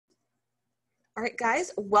All right,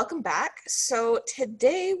 guys, welcome back. So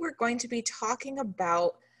today we're going to be talking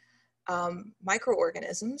about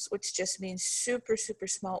microorganisms, which just means super, super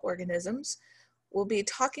small organisms. We'll be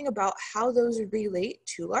talking about how those relate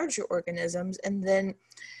to larger organisms, and then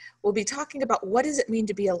we'll be talking about what does it mean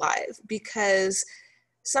to be alive, because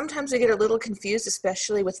sometimes we get a little confused,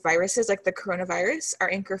 especially with viruses like the coronavirus, our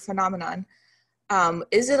anchor phenomenon.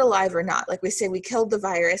 Is it alive or not? Like we say, we killed the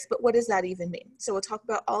virus, but what does that even mean? So we'll talk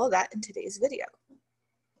about all of that in today's video.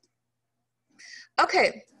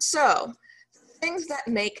 Okay, so things that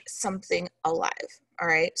make something alive, all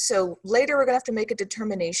right? So later we're gonna have to make a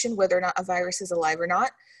determination whether or not a virus is alive or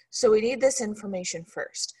not. So we need this information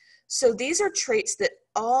first. So these are traits that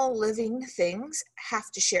all living things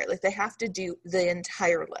have to share, like they have to do the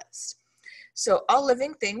entire list. So all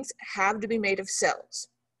living things have to be made of cells,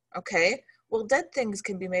 okay? Well, dead things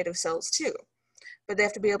can be made of cells too, but they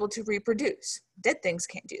have to be able to reproduce. Dead things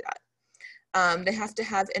can't do that. They have to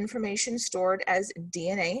have information stored as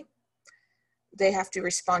DNA. They have to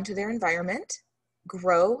respond to their environment,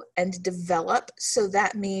 grow, and develop. So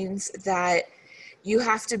that means that you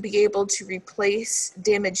have to be able to replace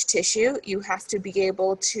damaged tissue. You have to be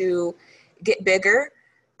able to get bigger.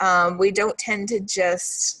 We don't tend to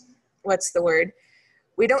just,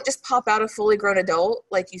 we don't just pop out a fully grown adult.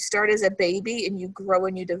 Like, you start as a baby and you grow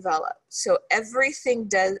and you develop. So every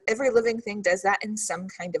living thing does that in some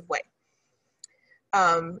kind of way.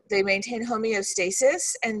 They maintain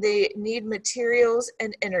homeostasis, and they need materials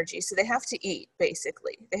and energy. So they have to eat,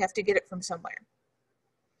 basically. They have to get it from somewhere.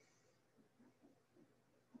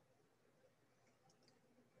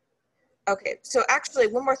 Okay, so actually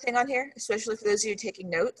one more thing on here, especially for those of you taking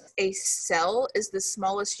notes, a cell is the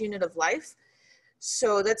smallest unit of life.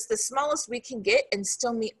 So that's the smallest we can get and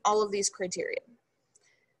still meet all of these criteria.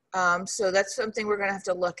 So that's something we're gonna have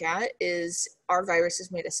to look at, is are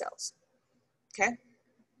viruses made of cells? Okay.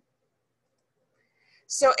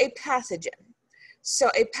 So a pathogen. So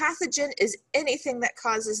a pathogen is anything that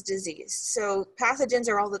causes disease. So pathogens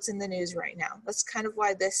are all that's in the news right now. That's kind of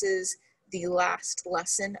why this is the last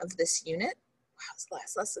lesson of this unit. Wow, it's the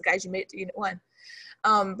last lesson, guys, you made it to unit 1.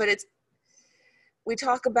 But we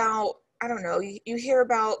talk about, I don't know, you hear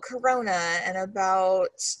about corona and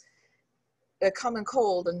about the common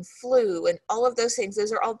cold and flu and all of those things.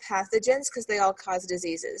 Those are all pathogens because they all cause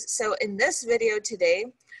diseases. So in this video today,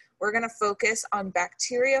 we're gonna focus on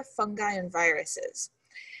bacteria, fungi, and viruses.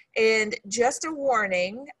 And just a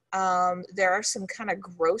warning, there are some kind of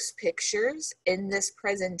gross pictures in this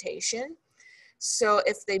presentation. So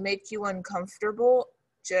if they make you uncomfortable,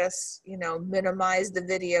 just, minimize the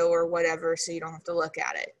video or whatever so you don't have to look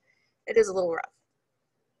at it. It is a little rough.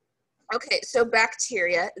 Okay, so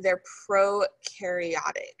bacteria, they're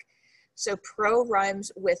prokaryotic. So pro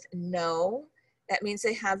rhymes with no. That means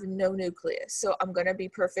they have no nucleus. So I'm gonna be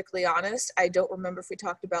perfectly honest, I don't remember if we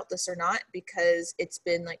talked about this or not because it's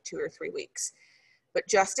been like 2 or 3 weeks. But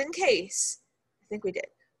just in case, I think we did.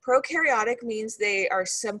 Prokaryotic means they are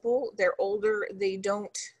simple, they're older, they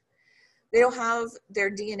don't have their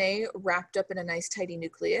DNA wrapped up in a nice tidy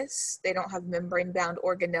nucleus. They don't have membrane-bound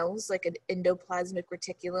organelles like an endoplasmic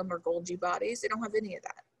reticulum or Golgi bodies. They don't have any of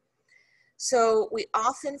that. So we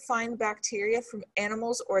often find bacteria from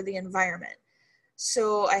animals or the environment.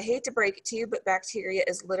 So I hate to break it to you, but bacteria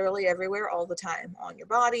is literally everywhere all the time, on your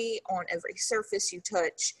body, on every surface you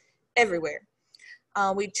touch, everywhere.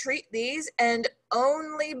 We treat these, and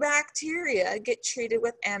only bacteria get treated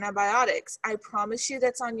with antibiotics. I promise you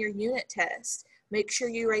that's on your unit test. Make sure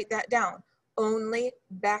you write that down. Only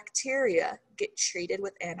bacteria get treated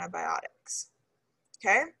with antibiotics,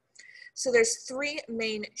 okay? So there's 3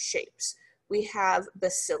 main shapes. We have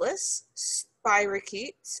bacillus,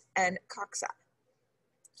 spirochetes, and cocci.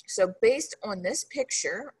 So based on this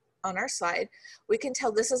picture on our slide, we can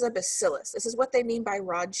tell this is a bacillus. This is what they mean by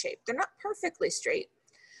rod shape. They're not perfectly straight,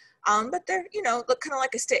 but they're, look kind of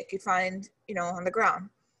like a stick you find, on the ground.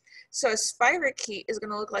 So a spirochete is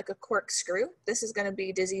gonna look like a corkscrew. This is gonna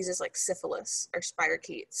be diseases like syphilis or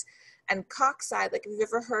spirochetes. And cocci, like, if you've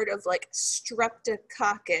ever heard of like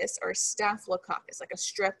streptococcus or staphylococcus, like a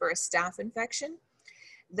strep or a staph infection,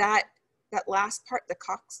 that last part, the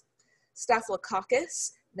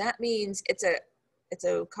staphylococcus, that means it's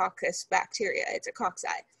a coccus bacteria. It's a cocci.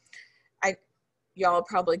 Y'all are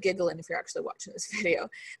probably giggling if you're actually watching this video.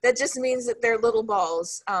 That just means that they're little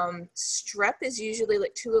balls. Strep is usually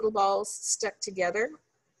like 2 little balls stuck together.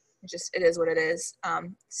 It is what it is.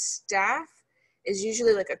 Staph is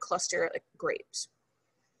usually like a cluster like grapes.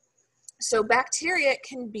 So bacteria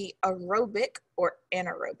can be aerobic or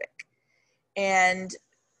anaerobic. And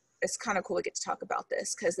it's kind of cool we get to talk about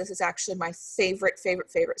this because this is actually my favorite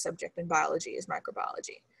subject in biology is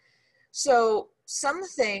microbiology. So some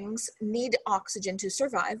things need oxygen to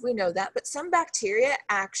survive, we know that, but some bacteria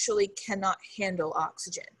actually cannot handle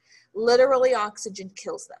oxygen. Literally, oxygen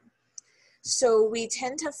kills them. So we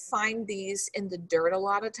tend to find these in the dirt a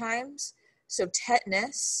lot of times. So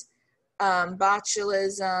tetanus,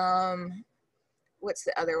 botulism, what's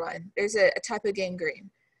the other one? There's a type of gangrene.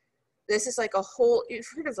 This is like a whole, you've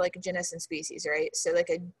heard of like a genus and species, right? So like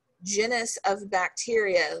a genus of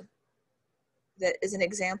bacteria that is an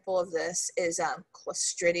example of this is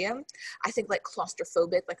Clostridium. I think like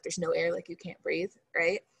claustrophobic, like there's no air, like you can't breathe,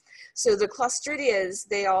 right? So the Clostridias,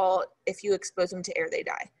 they all, if you expose them to air, they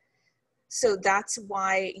die. So that's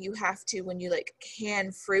why you have to, when you like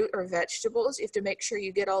can fruit or vegetables, you have to make sure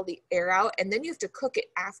you get all the air out, and then you have to cook it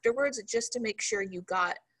afterwards just to make sure you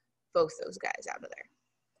got both those guys out of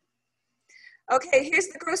there. Okay, here's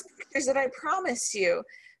the gross pictures that I promised you.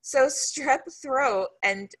 So strep throat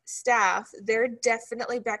and staph, they're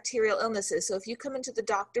definitely bacterial illnesses. So if you come into the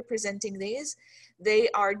doctor presenting these, they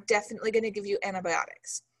are definitely going to give you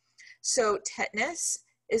antibiotics. So tetanus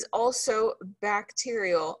is also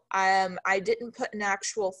bacterial. I didn't put an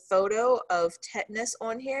actual photo of tetanus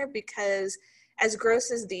on here because as gross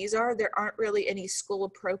as these are, there aren't really any school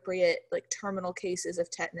appropriate like terminal cases of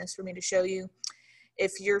tetanus for me to show you.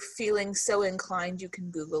 If you're feeling so inclined, you can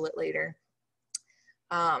Google it later.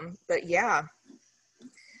 But yeah,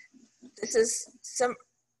 this is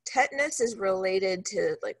tetanus is related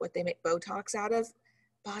to like what they make Botox out of.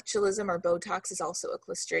 Botulism or Botox is also a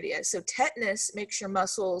Clostridia. So tetanus makes your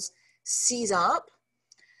muscles seize up.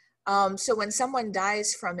 So when someone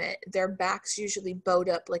dies from it, their back's usually bowed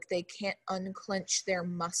up, like they can't unclench their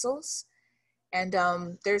muscles. And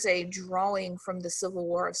there's a drawing from the Civil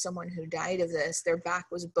War of someone who died of this. Their back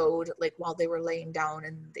was bowed like while they were laying down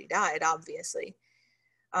and they died, obviously.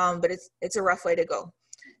 But it's a rough way to go.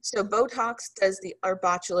 So Botox or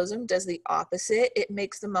botulism does the opposite. It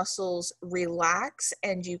makes the muscles relax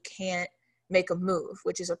and you can't make a move,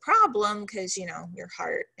 which is a problem because, you know, your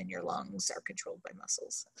heart and your lungs are controlled by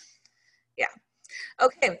muscles. Yeah.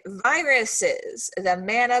 Okay, viruses, the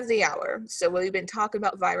man of the hour. So we've been talking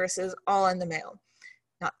about viruses all in the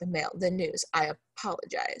the news. I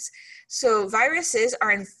apologize. So viruses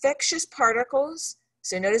are infectious particles.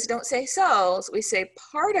 So notice, don't say cells, we say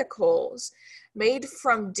particles made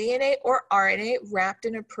from DNA or RNA wrapped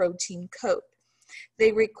in a protein coat.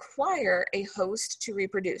 They require a host to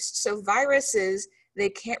reproduce. So viruses, they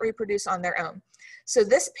can't reproduce on their own. So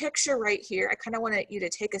this picture right here, I kind of want you to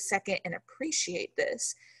take a second and appreciate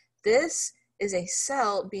this. This is a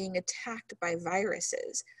cell being attacked by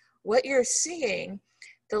viruses. What you're seeing,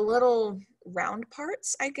 the little round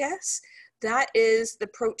parts, I guess, that is the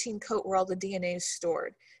protein coat where all the DNA is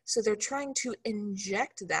stored. So they're trying to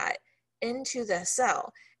inject that into the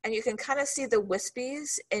cell. And you can kind of see the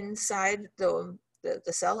wispies inside the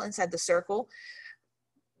cell, inside the circle.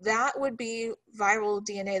 That would be viral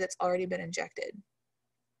DNA that's already been injected.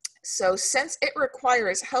 So since it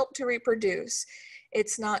requires help to reproduce,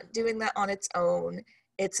 it's not doing that on its own.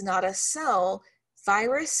 It's not a cell.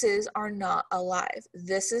 Viruses are not alive.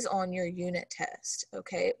 This is on your unit test,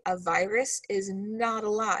 okay? A virus is not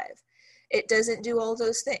alive. It doesn't do all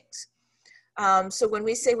those things. So when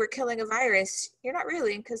we say we're killing a virus, you're not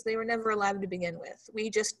really, because they were never alive to begin with.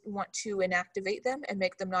 We just want to inactivate them and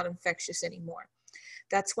make them not infectious anymore.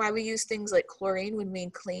 That's why we use things like chlorine when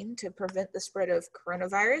we clean to prevent the spread of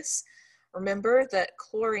coronavirus. Remember that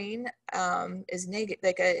chlorine is negative,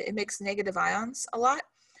 it makes negative ions a lot.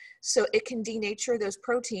 So it can denature those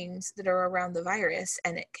proteins that are around the virus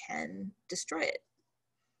and it can destroy it.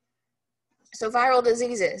 So viral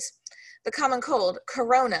diseases. The common cold,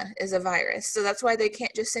 corona, is a virus. So that's why they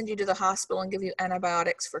can't just send you to the hospital and give you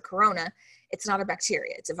antibiotics for corona. It's not a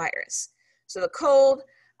bacteria, it's a virus. So the cold,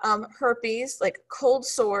 herpes, like cold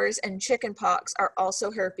sores and chicken pox are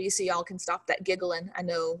also herpes. So y'all can stop that giggling. I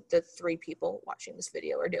know the 3 people watching this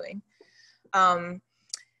video are doing.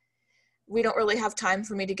 We don't really have time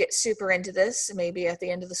for me to get super into this. Maybe at the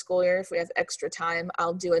end of the school year, if we have extra time,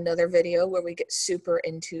 I'll do another video where we get super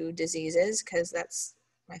into diseases because that's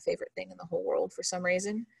my favorite thing in the whole world for some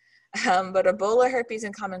reason. But Ebola, herpes,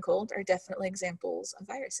 and common cold are definitely examples of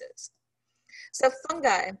viruses. So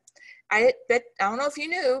fungi, I don't know if you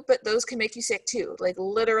knew, but those can make you sick too. Like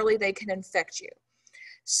literally they can infect you.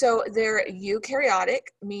 So they're eukaryotic,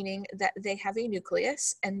 meaning that they have a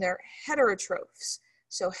nucleus, and they're heterotrophs.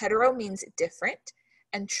 So hetero means different,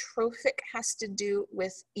 and trophic has to do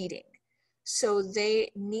with eating. So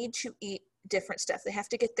they need to eat different stuff. They have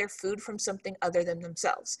to get their food from something other than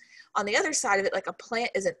themselves. On the other side of it, like a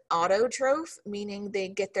plant is an autotroph, meaning they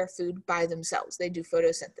get their food by themselves. They do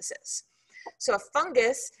photosynthesis. So a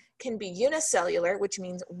fungus can be unicellular, which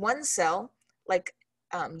means one cell, like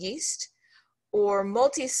yeast, or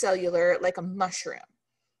multicellular, like a mushroom.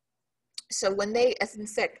 So when they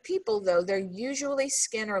infect people, though, they're usually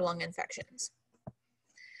skin or lung infections.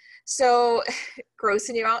 So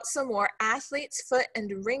grossing you out some more, athlete's foot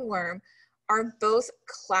and ringworm are both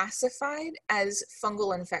classified as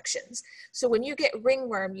fungal infections. So when you get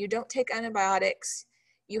ringworm, you don't take antibiotics.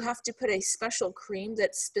 You have to put a special cream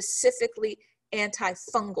that's specifically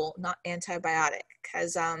antifungal, not antibiotic,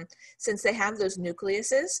 because since they have those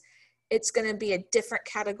nucleuses, it's going to be a different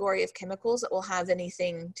category of chemicals that will have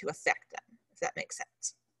anything to affect them, if that makes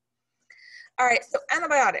sense. All right, so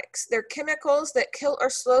antibiotics, they're chemicals that kill or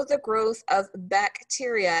slow the growth of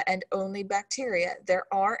bacteria and only bacteria. There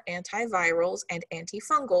are antivirals and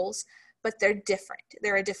antifungals, but they're different.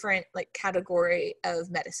 They're a different category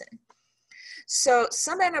of medicine. So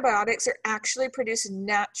some antibiotics are actually produced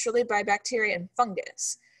naturally by bacteria and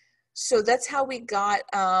fungus. So that's how we got,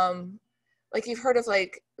 you've heard of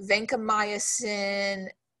vancomycin,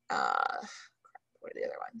 what are the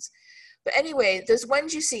other ones? But anyway, those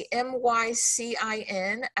ones you see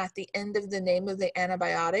MYCIN at the end of the name of the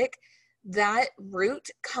antibiotic, that root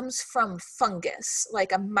comes from fungus.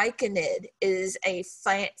 Like a myconid is a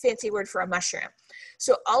fancy word for a mushroom.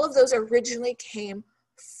 So all of those originally came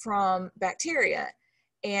from bacteria.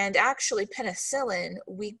 And actually penicillin,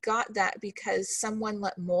 we got that because someone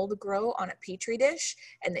let mold grow on a petri dish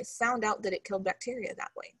and they found out that it killed bacteria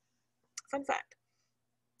that way. Fun fact.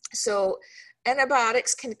 So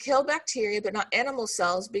antibiotics can kill bacteria, but not animal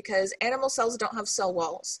cells, because animal cells don't have cell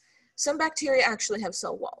walls. Some bacteria actually have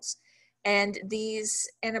cell walls. And these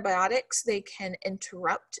antibiotics, they can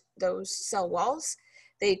interrupt those cell walls.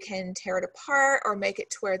 They can tear it apart or make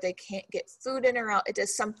it to where they can't get food in or out. It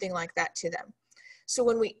does something like that to them. So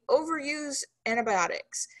when we overuse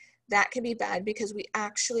antibiotics, that can be bad because we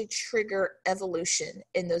actually trigger evolution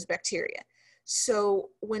in those bacteria.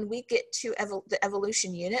 So when we get to the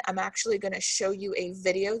evolution unit, I'm actually going to show you a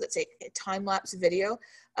video that's a time-lapse video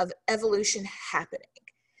of evolution happening.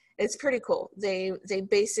 It's pretty cool. They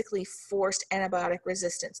basically forced antibiotic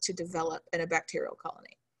resistance to develop in a bacterial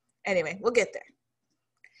colony. Anyway, we'll get there.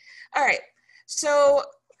 All right, so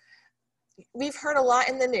we've heard a lot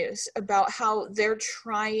in the news about how they're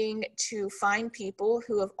trying to find people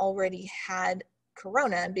who have already had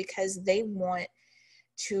corona because they want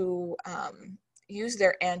to use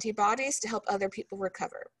their antibodies to help other people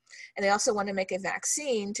recover. And they also want to make a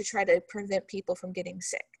vaccine to try to prevent people from getting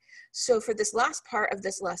sick. So for this last part of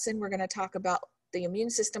this lesson, we're going to talk about the immune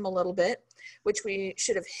system a little bit, which we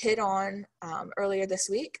should have hit on earlier this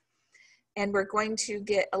week. And we're going to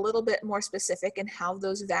get a little bit more specific in how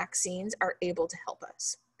those vaccines are able to help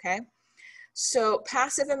us, okay? So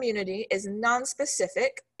passive immunity is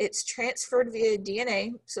non-specific. It's transferred via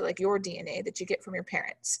DNA, so like your DNA that you get from your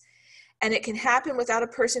parents. And it can happen without a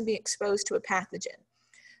person being exposed to a pathogen.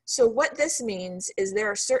 So what this means is there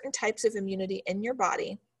are certain types of immunity in your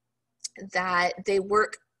body that they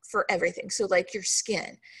work for everything. So like your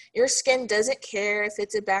skin doesn't care if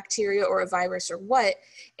it's a bacteria or a virus or what,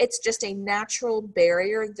 it's just a natural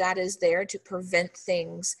barrier that is there to prevent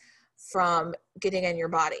things from getting in your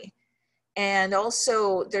body. And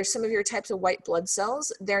also there's some of your types of white blood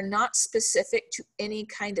cells. They're not specific to any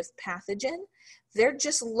kind of pathogen. They're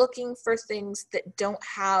just looking for things that don't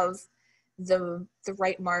have the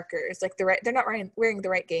right markers, like they're not wearing the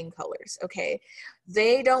right game colors, okay?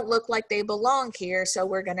 They don't look like they belong here, so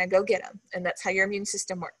we're gonna go get them. And that's how your immune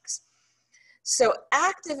system works. So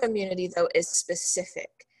active immunity, though, is specific.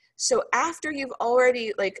 So after you've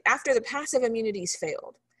already, after the passive immunity's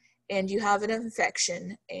failed, and you have an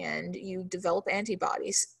infection and you develop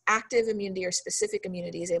antibodies, active immunity or specific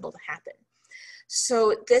immunity is able to happen.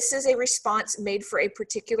 So this is a response made for a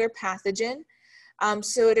particular pathogen.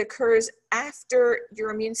 So it occurs after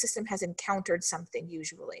your immune system has encountered something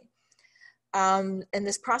usually. And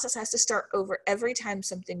this process has to start over every time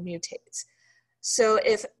something mutates. So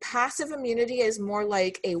if passive immunity is more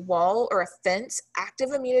like a wall or a fence,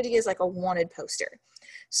 active immunity is like a wanted poster.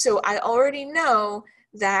 So I already know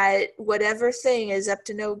that whatever thing is up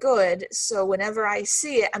to no good, so whenever I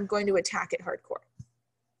see it, I'm going to attack it hardcore.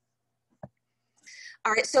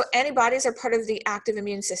 All right, so antibodies are part of the active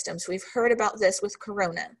immune system. So we've heard about this with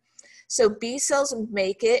corona. So B cells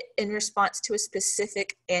make it in response to a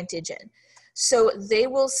specific antigen. So they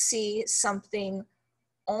will see something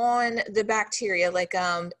on the bacteria, like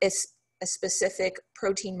it's a specific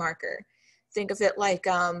protein marker. Think of it like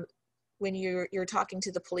when you're talking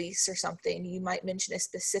to the police or something, you might mention a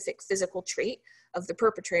specific physical trait of the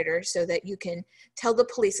perpetrator so that you can tell the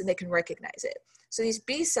police and they can recognize it. So these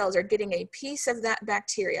B cells are getting a piece of that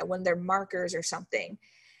bacteria when they're markers or something,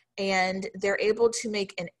 and they're able to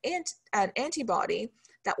make an antibody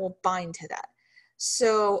that will bind to that.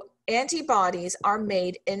 So antibodies are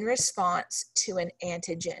made in response to an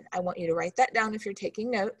antigen. I want you to write that down if you're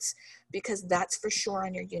taking notes, because that's for sure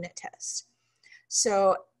on your unit test.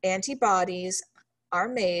 So antibodies are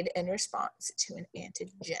made in response to an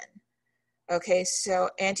antigen. Okay, so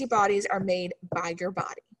antibodies are made by your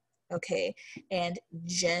body. Okay, and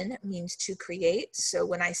gen means to create. So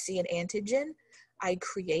when I see an antigen, I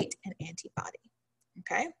create an antibody.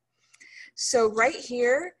 Okay, so right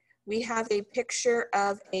here, we have a picture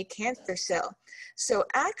of a cancer cell. So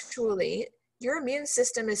actually, your immune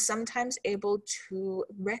system is sometimes able to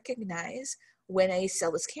recognize when a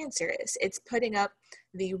cell is cancerous. It's putting up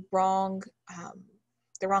the wrong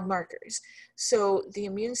markers. So the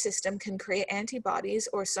immune system can create antibodies,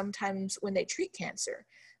 or sometimes when they treat cancer,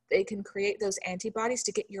 they can create those antibodies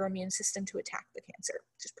to get your immune system to attack the cancer,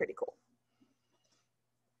 which is pretty cool.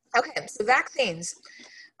 Okay, so vaccines.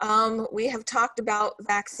 We have talked about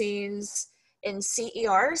vaccines in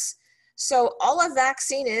CERs. So all a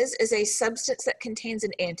vaccine is a substance that contains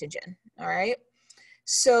an antigen, all right?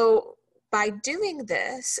 So by doing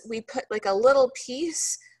this, we put like a little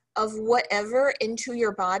piece of whatever into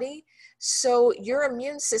your body, so your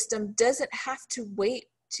immune system doesn't have to wait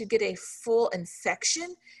to get a full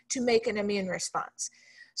infection to make an immune response.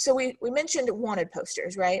 So we mentioned wanted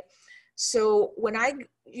posters, right? So when I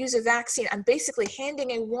use a vaccine, I'm basically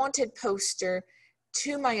handing a wanted poster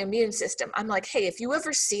to my immune system. I'm like, hey, if you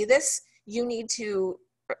ever see this, you need to,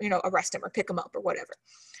 arrest him or pick him up or whatever.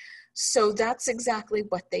 So that's exactly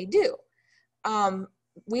what they do.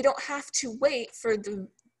 We don't have to wait for the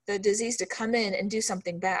disease to come in and do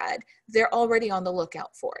something bad. They're already on the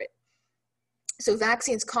lookout for it. So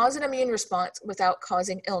vaccines cause an immune response without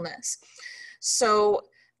causing illness. So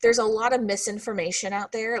there's a lot of misinformation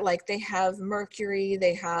out there, like they have mercury,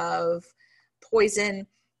 they have poison.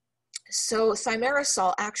 So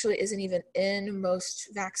thimerosal actually isn't even in most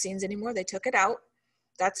vaccines anymore. They took it out.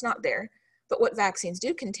 That's not there. But what vaccines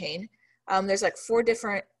do contain, there's like 4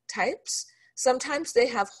 different types. Sometimes they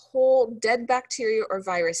have whole dead bacteria or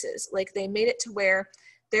viruses. Like they made it to where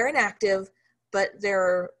they're inactive, but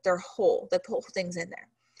they're whole. They put things in there.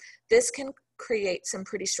 This can create some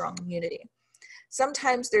pretty strong immunity.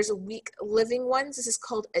 Sometimes there's weak living ones. This is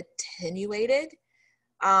called attenuated.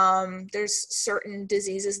 There's certain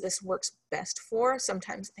diseases this works best for.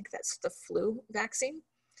 Sometimes I think that's the flu vaccine.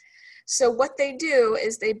 So what they do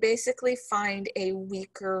is they basically find a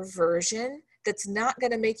weaker version that's not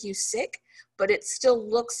going to make you sick, but it still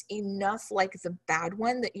looks enough like the bad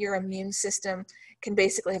one that your immune system can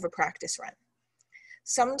basically have a practice run.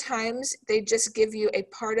 Sometimes they just give you a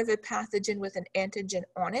part of a pathogen with an antigen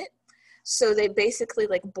on it. So they basically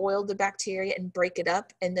like boil the bacteria and break it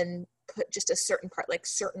up and then put just a certain part, like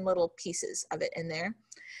certain little pieces of it in there.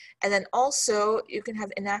 And then also you can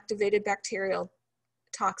have inactivated bacterial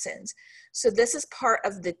toxins. So this is part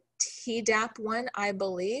of the Tdap one, I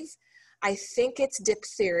believe. I think it's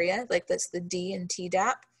diphtheria, like that's the D in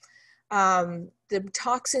Tdap. The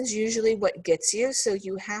toxin's usually what gets you, so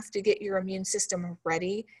you have to get your immune system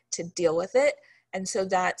ready to deal with it. And so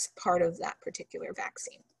that's part of that particular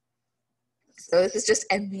vaccine. So this is just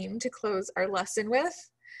a meme to close our lesson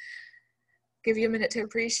with. Give you a minute to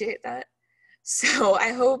appreciate that. So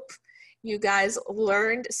I hope you guys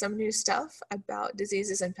learned some new stuff about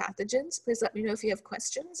diseases and pathogens. Please let me know if you have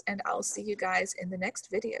questions, and I'll see you guys in the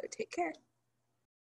next video. Take care.